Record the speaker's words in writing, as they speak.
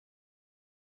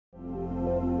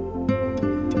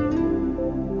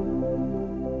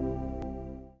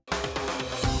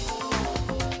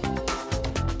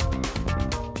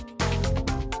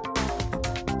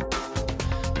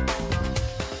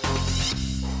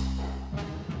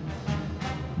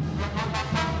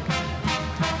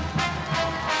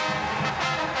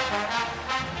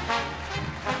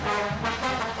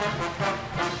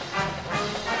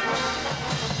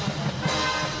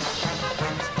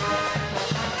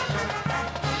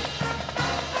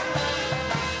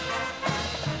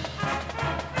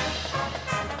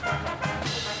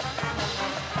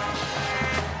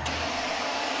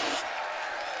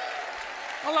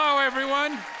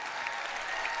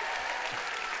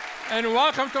and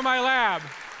welcome to my lab.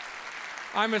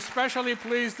 I'm especially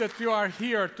pleased that you are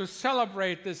here to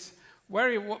celebrate this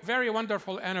very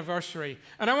wonderful anniversary.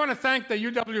 And I want to thank the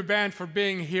UW band for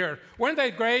being here. Weren't they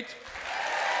great?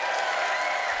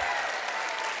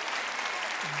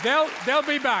 They'll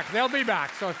be back. They'll be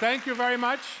back. So thank you very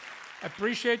much.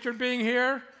 Appreciate your being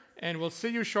here, and we'll see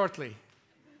you shortly.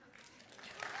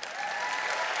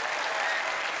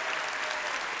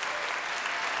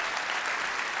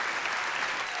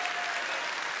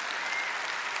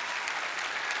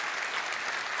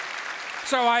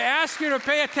 So I ask you to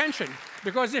pay attention,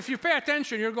 because if you pay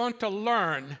attention, you're going to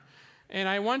learn. And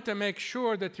I want to make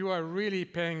sure that you are really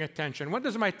paying attention. What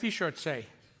does my T-shirt say?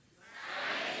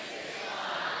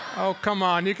 Oh, come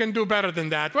on. You can do better than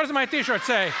that. What does my T-shirt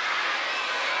say?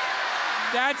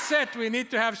 That's it. We need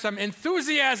to have some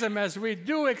enthusiasm as we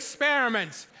do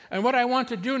experiments. And what I want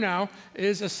to do now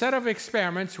is a set of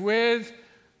experiments with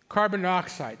carbon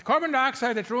dioxide. Carbon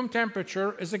dioxide at room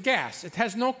temperature is a gas. It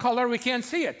has no color. We can't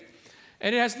see it.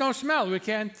 And it has no smell. We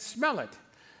can't smell it.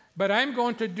 But I'm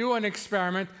going to do an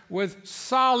experiment with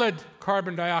solid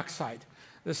carbon dioxide.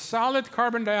 The solid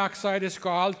carbon dioxide is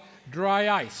called dry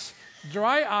ice.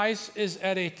 Dry ice is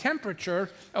at a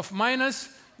temperature of minus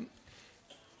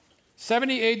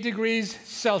 78 degrees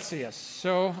Celsius.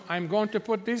 So I'm going to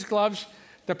put these gloves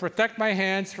to protect my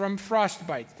hands from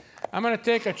frostbite. I'm going to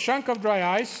take a chunk of dry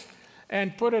ice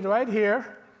and put it right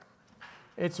here.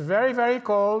 It's very, very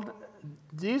cold.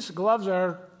 These gloves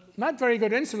are not very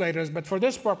good insulators, but for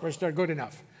this purpose, they're good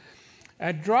enough.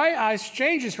 Dry ice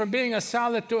changes from being a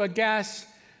solid to a gas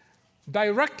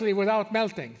directly without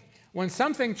melting. When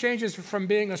something changes from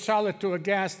being a solid to a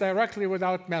gas directly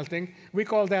without melting, we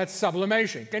call that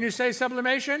sublimation. Can you say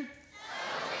sublimation?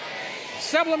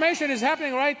 Sublimation is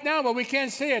happening right now, but we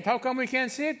can't see it. How come we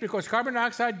can't see it? Because carbon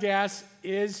dioxide gas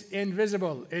is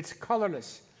invisible. It's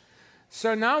colorless.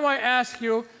 So now I ask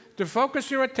you to focus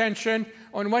your attention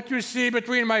on what you see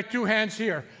between my two hands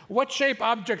here. What shape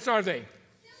objects are they?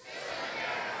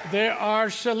 Cylinder. They are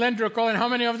cylindrical, and how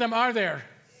many of them are there?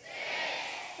 6.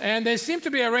 And they seem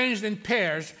to be arranged in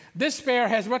pairs. This pair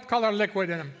has what color liquid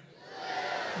in them?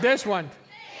 Blue. This one. Pink.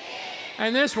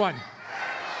 And this one.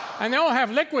 Purple. And they all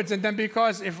have liquids in them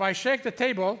because if I shake the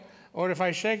table, or if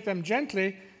I shake them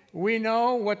gently, we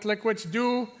know what liquids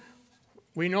do.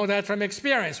 We know that from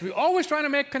experience. We always try to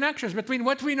make connections between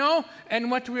what we know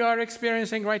and what we are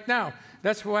experiencing right now.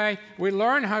 That's why we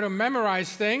learn how to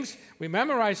memorize things. We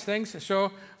memorize things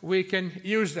so we can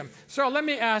use them. So let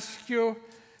me ask you,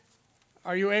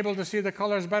 are you able to see the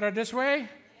colors better this way? Yes.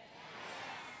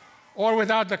 Or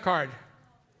without the card?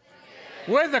 Yes.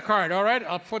 With the card, all right.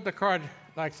 I'll put the card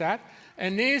like that.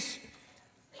 And these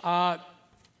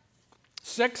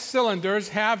 6 cylinders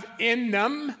have in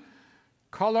them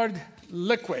colored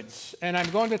liquids. And I'm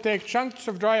going to take chunks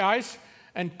of dry ice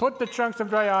and put the chunks of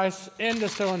dry ice in the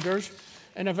cylinders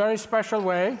in a very special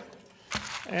way.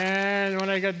 And when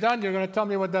I get done, you're going to tell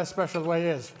me what that special way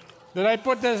is. Did I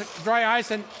put the dry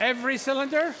ice in every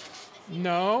cylinder?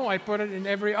 No, I put it in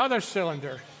every other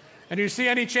cylinder. And do you see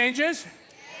any changes?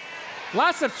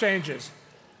 Lots of changes.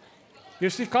 You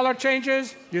see color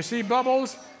changes? You see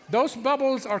bubbles? Those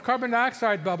bubbles are carbon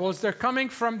dioxide bubbles. They're coming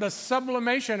from the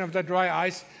sublimation of the dry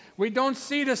ice. We don't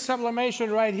see the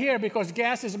sublimation right here because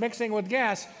gas is mixing with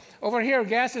gas. Over here,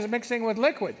 gas is mixing with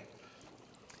liquid.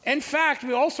 In fact,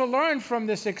 we also learned from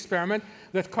this experiment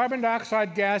that carbon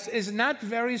dioxide gas is not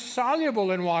very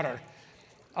soluble in water.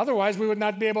 Otherwise, we would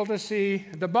not be able to see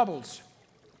the bubbles.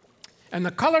 And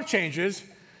the color changes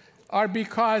are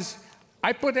because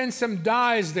I put in some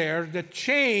dyes there that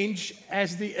change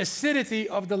as the acidity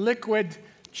of the liquid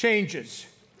changes.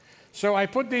 So I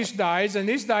put these dyes, and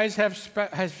these dyes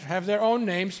have their own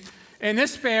names. In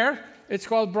this pair, it's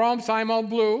called bromethymol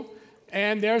blue,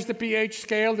 and there's the pH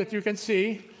scale that you can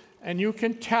see. And you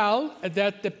can tell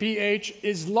that the pH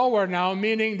is lower now,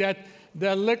 meaning that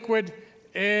the liquid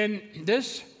in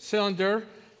this cylinder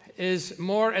is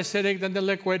more acidic than the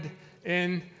liquid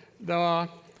in the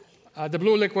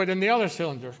blue liquid in the other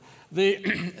cylinder.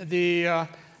 The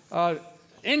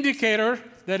indicator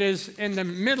that is in the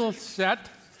middle set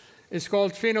is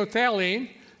called phenolphthalein.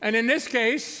 And in this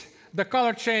case, the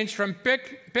color changed from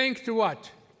pink to what?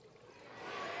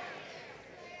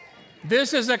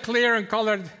 This is a clear and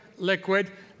colored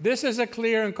liquid. This is a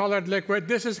clear and colored liquid.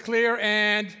 This is clear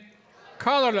and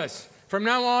colorless. From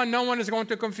now on, no one is going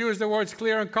to confuse the words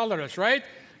clear and colorless, right?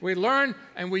 We learn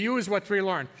and we use what we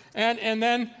learn. And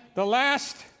then the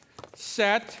last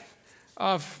set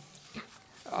of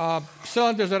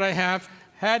cylinders that I have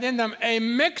had in them a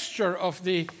mixture of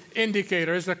the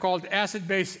indicators. They're called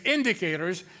acid-base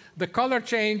indicators. The color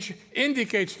change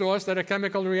indicates to us that a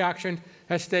chemical reaction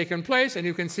has taken place, and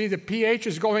you can see the pH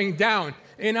is going down.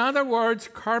 In other words,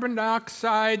 carbon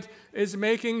dioxide is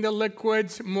making the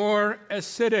liquids more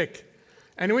acidic.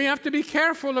 And we have to be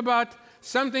careful about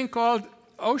something called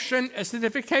ocean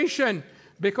acidification,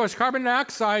 because carbon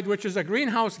dioxide, which is a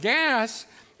greenhouse gas,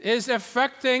 is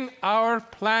affecting our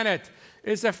planet.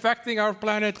 Is affecting our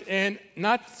planet in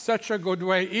not such a good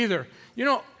way either. You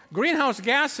know, greenhouse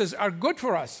gases are good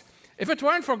for us. If it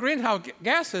weren't for greenhouse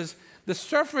gases, the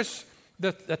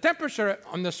temperature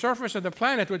on the surface of the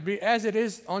planet would be as it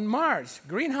is on Mars.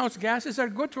 Greenhouse gases are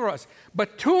good for us,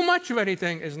 but too much of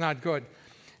anything is not good.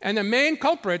 And the main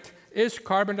culprit is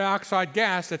carbon dioxide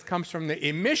gas that comes from the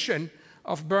emission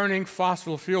of burning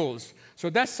fossil fuels.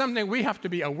 So that's something we have to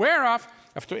be aware of,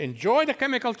 have to enjoy the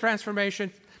chemical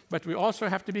transformation, but we also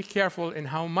have to be careful in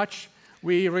how much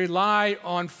we rely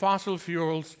on fossil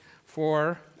fuels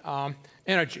for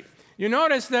energy. You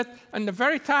notice that on the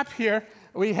very top here,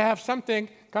 we have something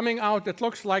coming out that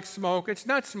looks like smoke. It's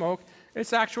not smoke,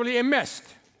 it's actually a mist.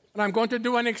 And I'm going to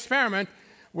do an experiment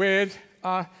with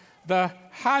the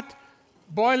hot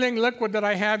boiling liquid that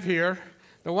I have here.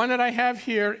 The one that I have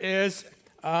here is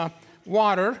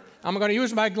water. I'm going to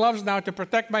use my gloves now to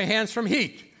protect my hands from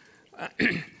heat.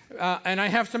 And I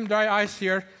have some dry ice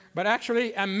here, but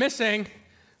actually I'm missing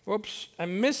a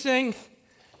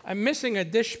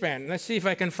dishpan. Let's see if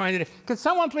I can find it. Could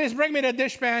someone please bring me the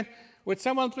dishpan? Would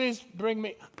someone please bring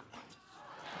me?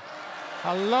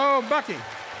 Hello, Bucky.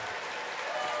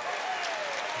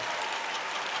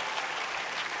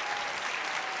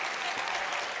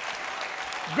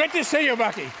 Good to see you,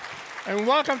 Bucky. And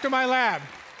welcome to my lab.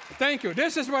 Thank you.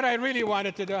 This is what I really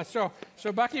wanted to do. So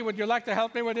Bucky, would you like to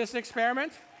help me with this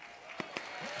experiment?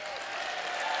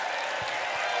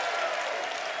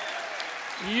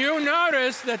 You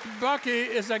notice that Bucky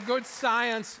is a good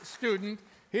science student.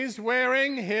 He's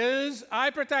wearing his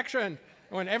eye protection.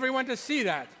 I want everyone to see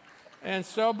that. And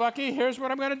so, Bucky, here's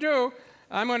what I'm going to do.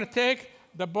 I'm going to take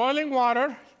the boiling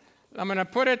water. I'm going to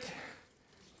put it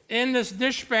in this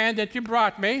dishpan that you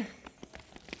brought me.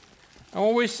 And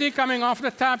what we see coming off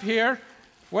the top here,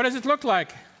 what does it look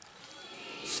like?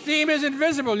 Steam is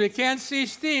invisible. You can't see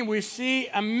steam. We see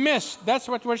a mist. That's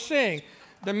what we're seeing.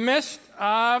 The mist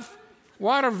of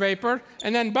water vapor.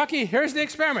 And then, Bucky, here's the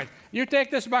experiment. You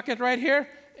take this bucket right here,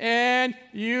 and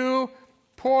you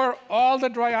pour all the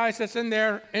dry ice that's in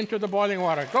there into the boiling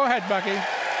water. Go ahead, Bucky.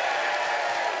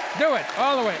 Do it,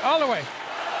 all the way, all the way.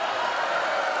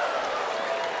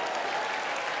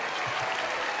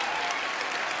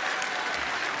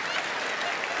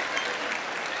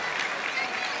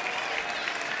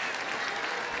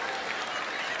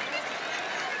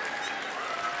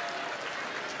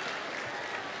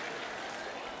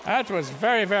 That was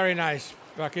very, very nice,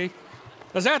 Bucky.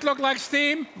 Does that look like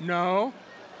steam? No.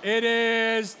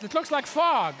 It looks like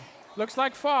fog. Looks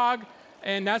like fog,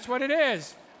 and that's what it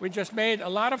is. We just made a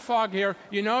lot of fog here.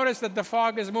 You notice that the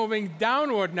fog is moving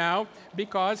downward now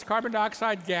because carbon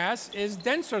dioxide gas is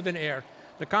denser than air.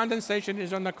 The condensation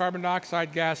is on the carbon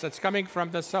dioxide gas that's coming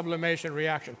from the sublimation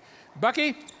reaction.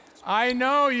 Bucky, I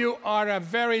know you are a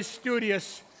very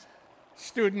studious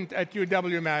student at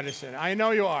UW-Madison. I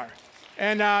know you are.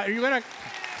 And you're going to...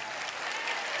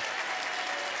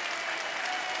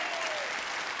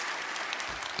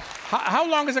 How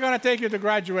long is it going to take you to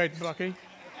graduate, Bucky?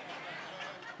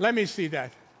 Let me see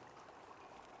that.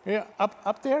 Yeah,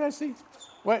 up there, I see.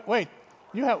 Wait.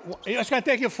 It's going to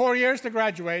take you 4 years to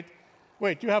graduate.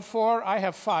 Wait, you have 4, I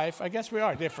have 5. I guess we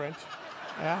are different.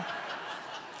 Yeah.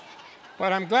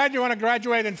 But I'm glad you want to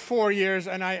graduate in 4 years,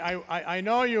 and I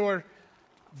know you are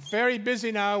very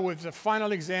busy now with the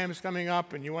final exams coming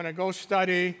up, and you want to go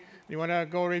study, you want to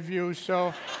go review.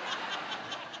 So,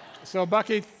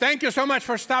 Bucky, thank you so much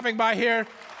for stopping by here.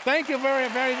 Thank you very,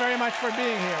 very, very much for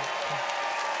being here.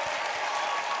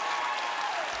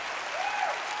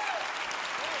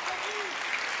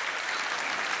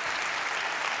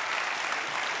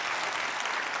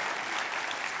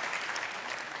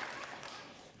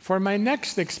 For my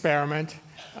next experiment,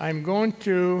 I'm going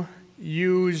to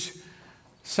use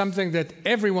something that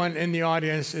everyone in the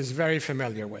audience is very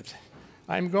familiar with.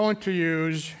 I'm going to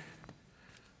use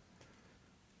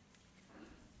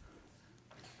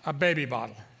a baby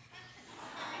bottle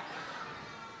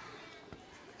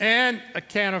and a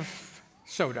can of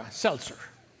soda, seltzer.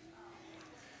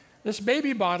 This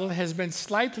baby bottle has been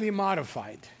slightly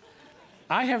modified.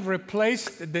 I have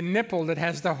replaced the nipple that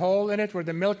has the hole in it where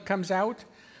the milk comes out.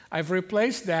 I've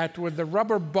replaced that with the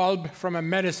rubber bulb from a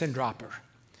medicine dropper.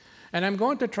 And I'm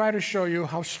going to try to show you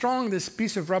how strong this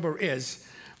piece of rubber is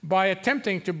by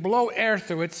attempting to blow air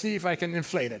through it, see if I can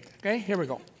inflate it. Okay, here we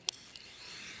go.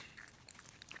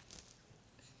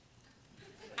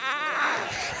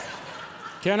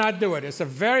 Cannot do it. It's a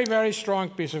very, very strong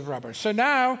piece of rubber. So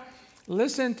now,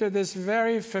 listen to this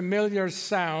very familiar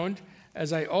sound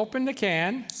as I open the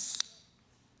can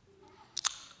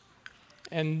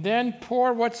and then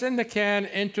pour what's in the can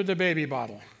into the baby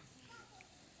bottle.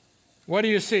 What do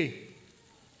you see?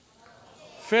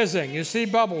 Fizzing. You see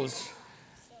bubbles.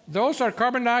 Those are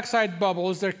carbon dioxide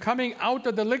bubbles. They're coming out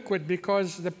of the liquid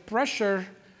because the pressure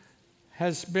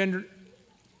has been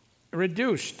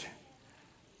reduced.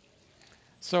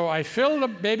 So I fill the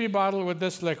baby bottle with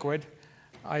this liquid.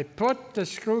 I put the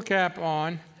screw cap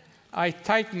on. I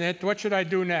tighten it. What should I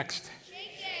do next?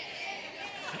 Shake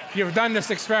it. You've done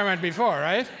this experiment before,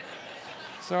 right?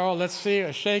 So let's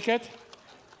see. Shake it.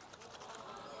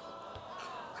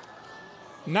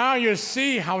 Now you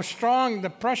see how strong the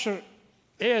pressure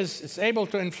is. It's able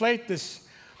to inflate this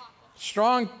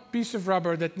strong piece of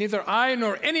rubber that neither I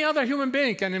nor any other human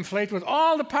being can inflate with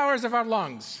all the powers of our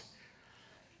lungs.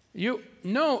 You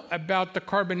know about the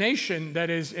carbonation that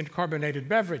is in carbonated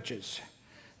beverages.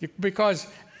 Because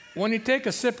when you take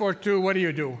a sip or two, what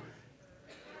do?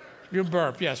 You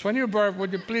burp. Yes, when you burp,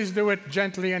 would you please do it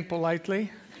gently and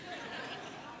politely?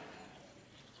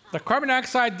 The carbon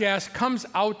dioxide gas comes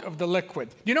out of the liquid.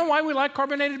 Do you know why we like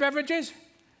carbonated beverages?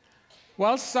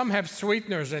 Well, some have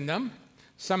sweeteners in them.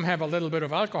 Some have a little bit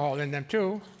of alcohol in them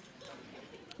too.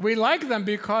 We like them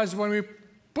because when we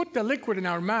put the liquid in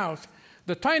our mouth,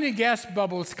 the tiny gas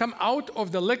bubbles come out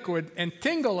of the liquid and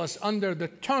tingle us under the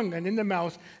tongue and in the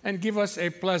mouth and give us a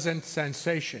pleasant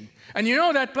sensation. And you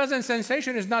know that pleasant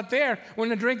sensation is not there when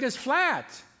the drink is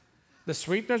flat. The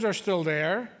sweeteners are still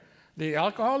there, the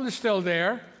alcohol is still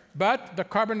there, but the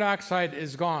carbon dioxide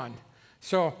is gone.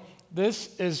 So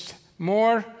this is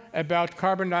more about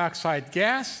carbon dioxide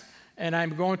gas, and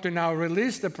I'm going to now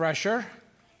release the pressure.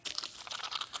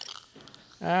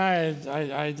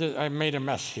 I made a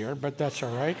mess here, but that's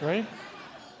all right, right?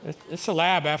 It's a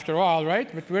lab after all,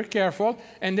 right? But we're careful.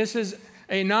 And this is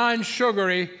a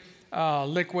non-sugary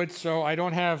liquid, so I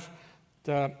don't have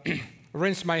to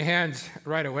rinse my hands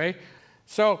right away.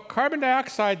 So carbon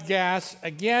dioxide gas,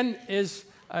 again, is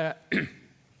a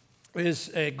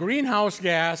greenhouse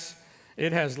gas.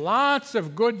 It has lots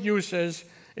of good uses.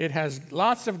 It has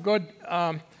lots of good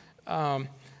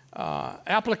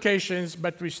applications,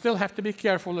 but we still have to be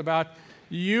careful about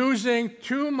using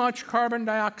too much carbon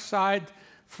dioxide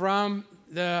from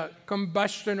the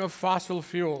combustion of fossil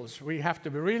fuels. We have to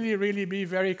really, really be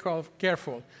very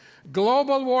careful.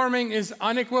 Global warming is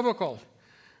unequivocal.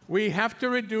 We have to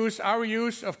reduce our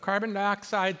use of carbon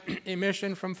dioxide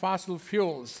emission from fossil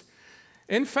fuels.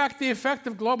 In fact, the effect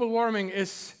of global warming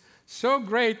is so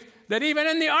great that even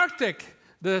in the Arctic,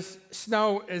 the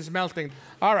snow is melting.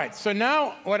 All right, so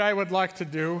now what I would like to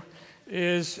do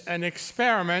is an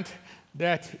experiment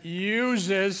that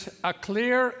uses a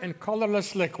clear and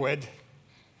colorless liquid.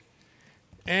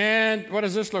 And what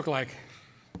does this look like?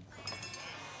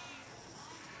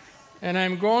 And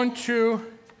I'm going to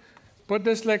put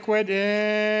this liquid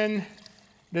in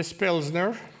this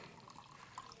Pilsner,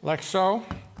 like so.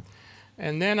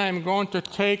 And then I'm going to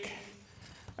take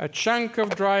a chunk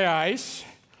of dry ice.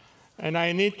 And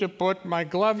I need to put my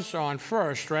gloves on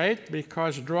first, right?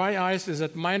 Because dry ice is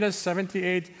at minus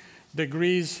 78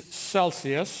 degrees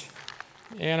Celsius.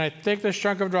 And I take this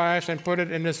chunk of dry ice and put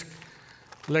it in this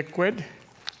liquid.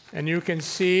 And you can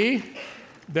see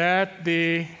that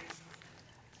the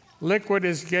liquid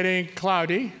is getting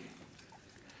cloudy.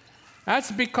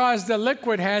 That's because the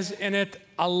liquid has in it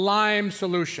a lime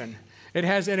solution. It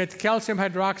has in it calcium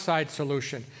hydroxide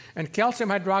solution. And calcium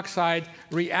hydroxide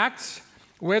reacts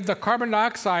with the carbon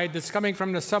dioxide that's coming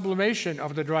from the sublimation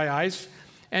of the dry ice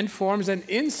and forms an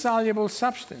insoluble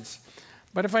substance.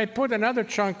 But if I put another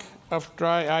chunk of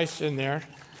dry ice in there,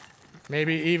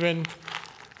 maybe even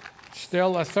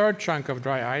still a third chunk of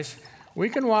dry ice, we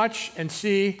can watch and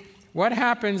see what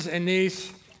happens in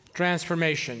these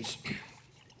transformations.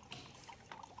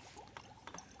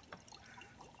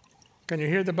 Can you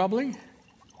hear the bubbling?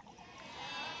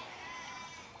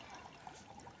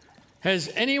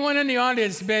 Has anyone in the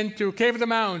audience been to Cave of the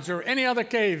Mounds or any other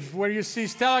cave where you see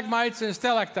stalagmites and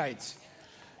stalactites?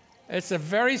 It's the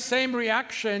very same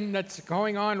reaction that's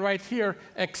going on right here,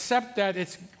 except that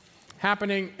it's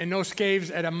happening in those caves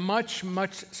at a much,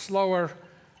 much slower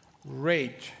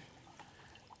rate.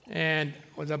 And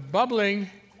the bubbling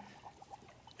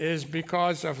is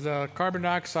because of the carbon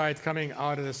dioxide coming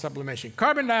out of the sublimation.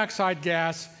 Carbon dioxide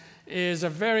gas is a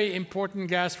very important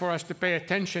gas for us to pay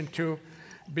attention to,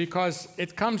 because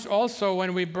it comes also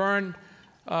when we burn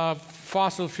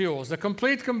fossil fuels. The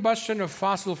complete combustion of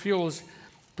fossil fuels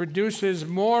produces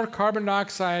more carbon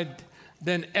dioxide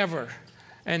than ever.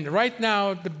 And right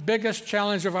now, the biggest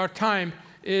challenge of our time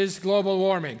is global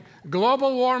warming.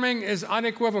 Global warming is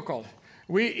unequivocal.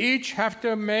 We each have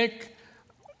to make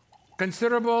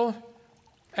considerable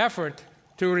effort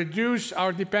to reduce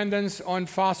our dependence on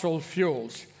fossil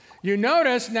fuels. You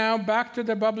notice now, back to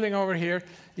the bubbling over here,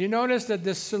 you notice that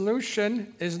the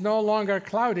solution is no longer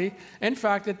cloudy. In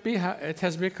fact, it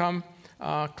has become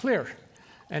clear.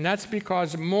 And that's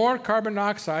because more carbon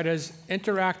dioxide has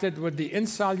interacted with the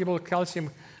insoluble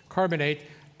calcium carbonate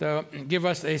to give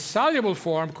us a soluble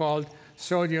form called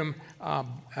sodium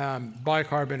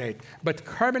bicarbonate. But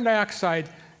carbon dioxide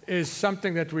is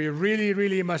something that we really,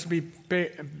 really must be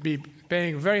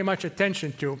paying very much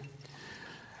attention to,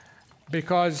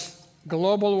 because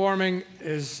global warming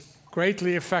is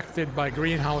greatly affected by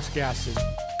greenhouse gases.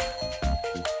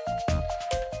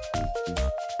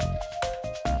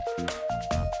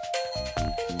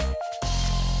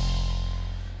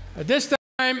 At this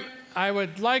time, I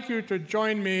would like you to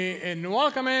join me in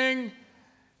welcoming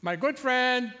my good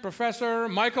friend, Professor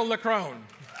Michael Leckrone.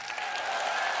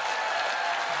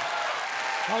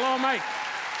 Hello, Mike.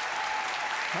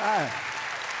 Hi.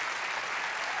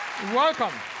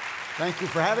 Welcome. Thank you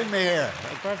for having me here.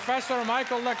 Professor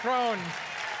Michael Leckrone.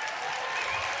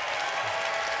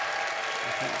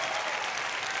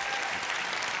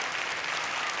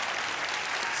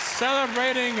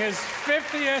 Celebrating his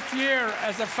 50th year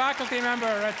as a faculty member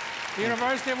at the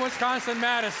University of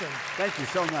Wisconsin-Madison. Thank you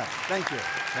so much. Thank you.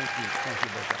 Thank you. Thank you,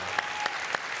 Bassam.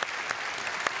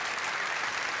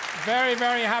 Very,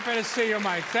 very happy to see you,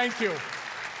 Mike. Thank you.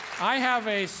 I have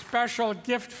a special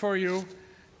gift for you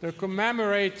to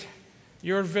commemorate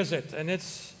your visit, and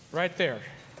it's right there.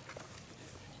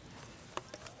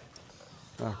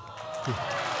 You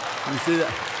see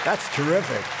that? That's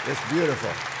terrific. It's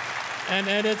beautiful. And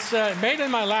it's made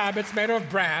in my lab. It's made of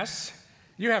brass.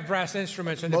 You have brass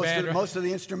instruments in the band. Most of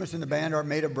the instruments in the band are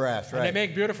made of brass, right? And they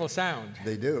make beautiful sound.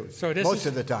 They do. So this most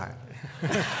of the time.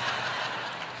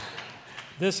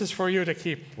 This is for you to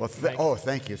keep. Well,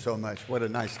 thank you so much. What a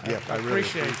nice gift. I really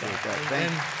appreciate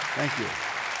that. Thank you.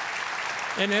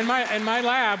 And in my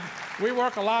lab, we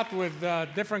work a lot with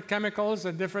different chemicals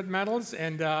and different metals,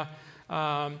 and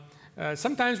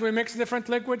sometimes we mix different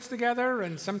liquids together,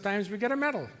 and sometimes we get a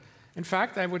metal. In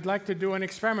fact, I would like to do an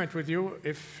experiment with you,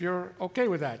 if you're okay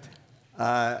with that.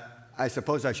 I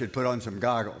suppose I should put on some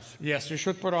goggles. Yes, you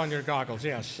should put on your goggles,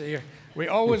 yes. We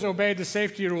always obey the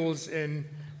safety rules in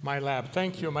my lab.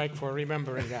 Thank you, Mike, for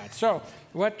remembering that. So,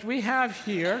 what we have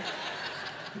here,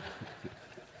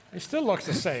 it still looks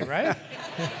the same, right?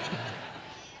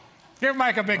 Give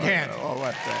Mike a big hand. Oh,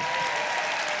 what the?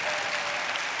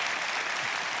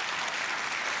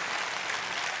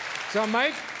 So,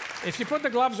 Mike, if you put the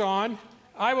gloves on,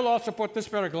 I will also put this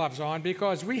pair of gloves on,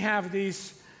 because we have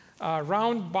these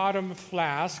round bottom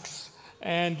flasks,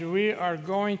 and we are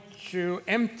going to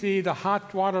empty the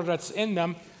hot water that's in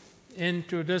them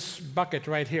into this bucket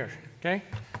right here, okay?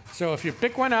 So if you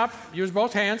pick one up, use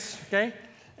both hands, okay?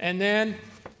 And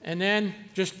then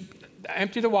just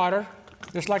empty the water,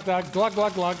 just like that, glug,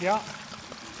 glug, glug, yeah.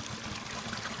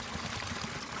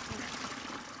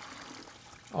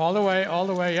 All the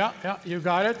way, yeah, you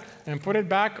got it. And put it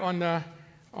back on the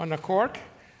cork,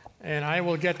 and I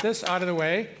will get this out of the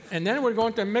way. And then we're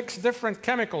going to mix different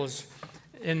chemicals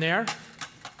in there.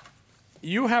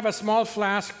 You have a small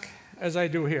flask, as I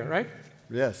do here, right?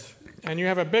 Yes. And you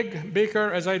have a big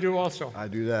beaker, as I do also. I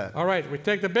do that. All right, we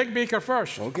take the big beaker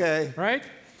first. Okay. Right?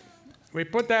 We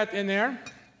put that in there.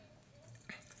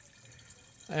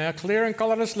 Clear and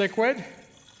colorless liquid,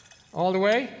 all the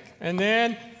way. And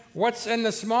then what's in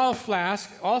the small flask,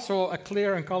 also a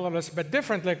clear and colorless but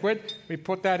different liquid, we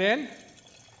put that in.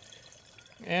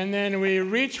 And then we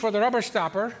reach for the rubber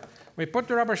stopper. We put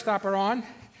the rubber stopper on,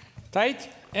 tight,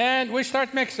 and we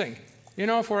start mixing. You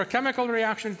know, for a chemical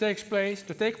reaction to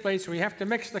take place, we have to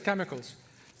mix the chemicals.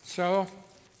 So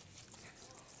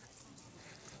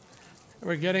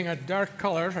we're getting a dark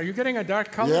color. Are you getting a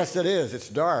dark color? Yes, it is. It's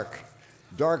dark.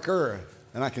 Darker.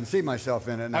 And I can see myself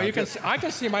in it now. Oh, I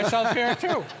can see myself here,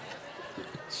 too.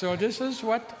 So this is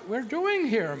what we're doing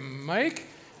here, Mike.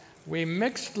 We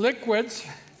mixed liquids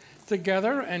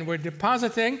together, and we're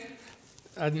depositing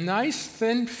a nice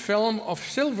thin film of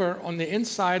silver on the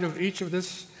inside of each of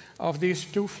these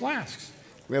two flasks.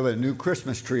 We have a new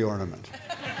Christmas tree ornament.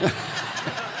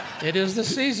 It is the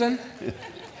season.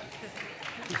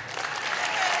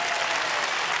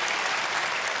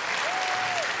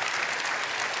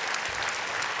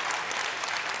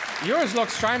 Yours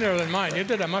looks shinier than mine. You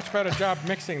did a much better job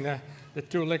mixing the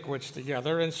two liquids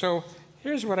together. And so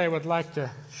here's what I would like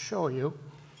to show you.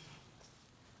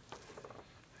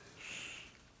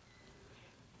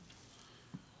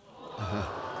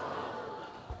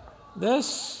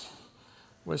 This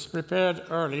was prepared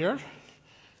earlier.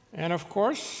 And of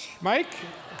course, Mike,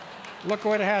 look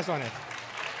what it has on it.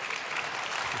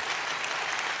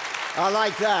 I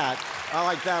like that. I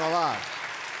like that a lot.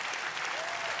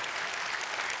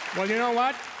 Well, you know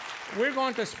what? We're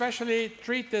going to specially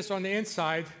treat this on the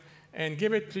inside and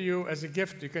give it to you as a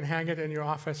gift. You can hang it in your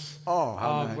office. Oh,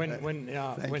 how nice.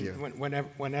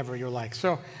 Whenever you like.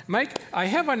 So, Mike, I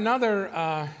have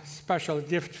another special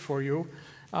gift for you.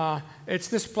 It's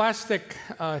this plastic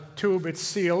tube. It's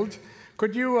sealed.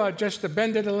 Could you just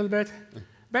bend it a little bit?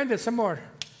 Bend it some more.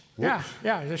 Whoops.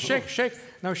 Yeah. Just shake.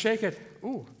 Now shake it.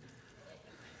 Ooh.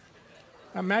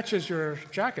 That matches your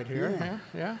jacket here.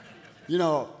 Yeah. You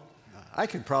know, I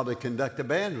could probably conduct a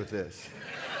band with this.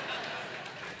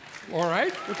 All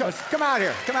right. Come out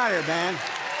here. Come out here, band.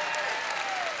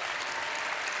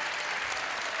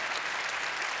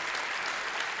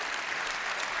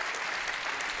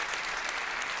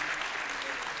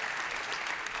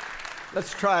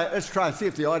 Let's try and see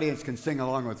if the audience can sing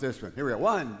along with this one. Here we go.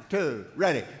 1, 2,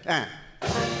 ready, and.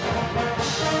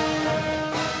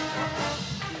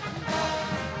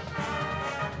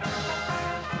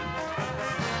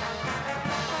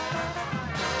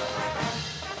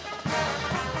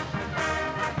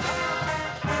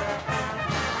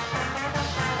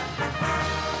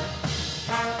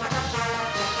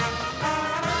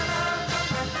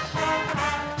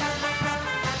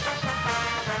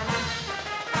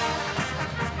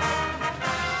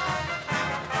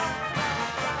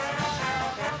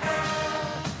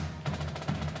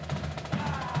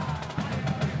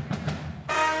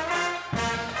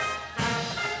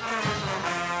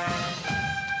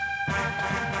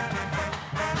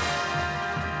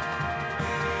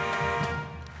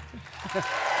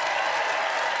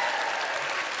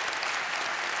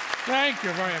 Thank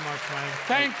you very much, Mike.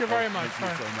 Thank you very much.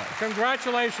 Thank you so much.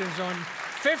 Congratulations on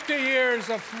 50 years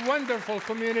of wonderful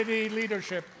community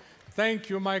leadership. Thank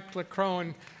you, Mike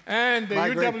Leckrone, and the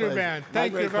UW Band.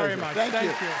 Thank you very much. Thank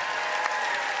you.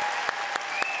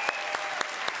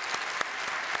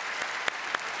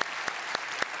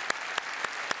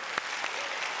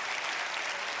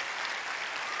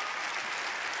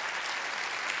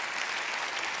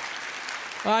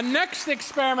 Next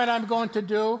experiment I'm going to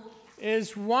do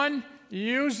is one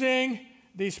using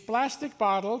these plastic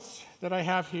bottles that I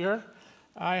have here.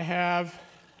 I have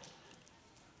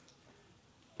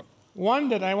one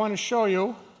that I want to show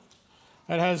you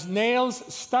that has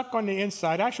nails stuck on the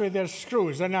inside. Actually, they're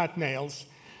screws. They're not nails.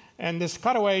 And this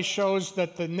cutaway shows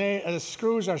that the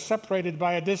screws are separated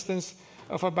by a distance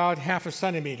of about ½ a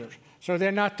centimeter. So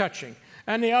they're not touching.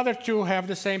 And the other two have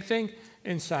the same thing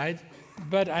inside.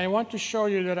 But I want to show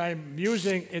you that I'm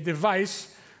using a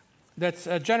device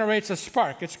that generates a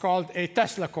spark. It's called a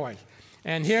Tesla coil.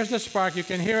 And here's the spark. You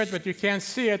can hear it, but you can't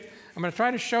see it. I'm going to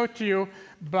try to show it to you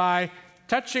by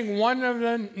touching one of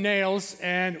the nails.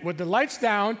 And with the lights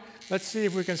down, let's see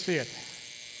if we can see it.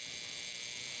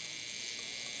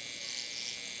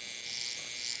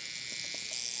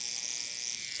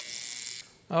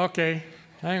 Okay,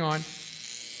 hang on.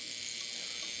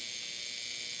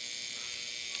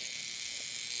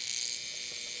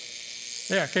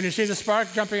 There, can you see the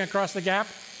spark jumping across the gap?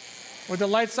 With the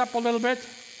lights up a little bit?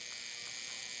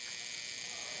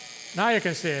 Now you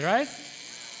can see it, right?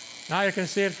 Now you can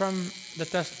see it from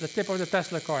the tip of the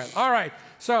Tesla coil. All right,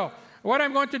 so what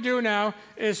I'm going to do now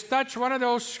is touch one of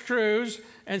those screws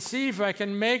and see if I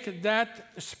can make that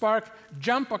spark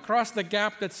jump across the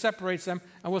gap that separates them,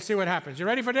 and we'll see what happens. You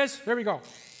ready for this? Here we go.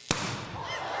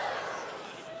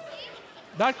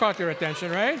 That caught your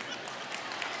attention, right?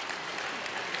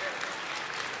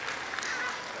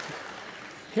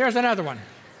 Here's another one.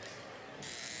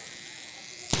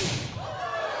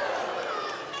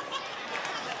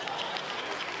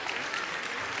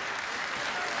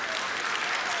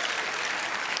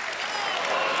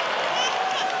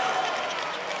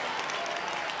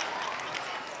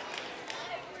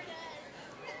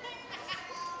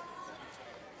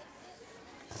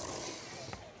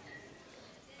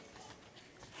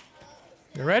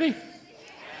 You ready?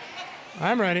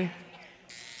 I'm ready.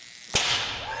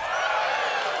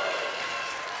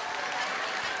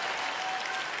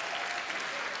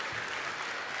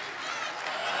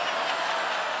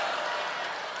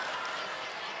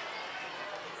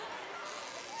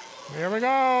 Here we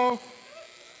go.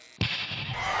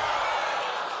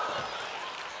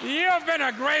 You've been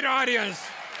a great audience,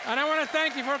 and I want to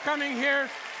thank you for coming here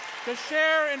to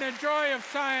share in the joy of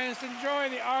science, enjoy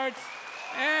the arts,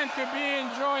 and to be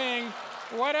enjoying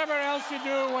whatever else you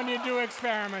do when you do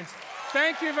experiments.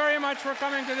 Thank you very much for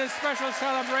coming to this special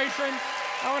celebration.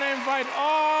 I want to invite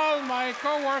all my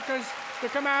co-workers to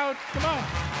come out. Come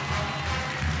on.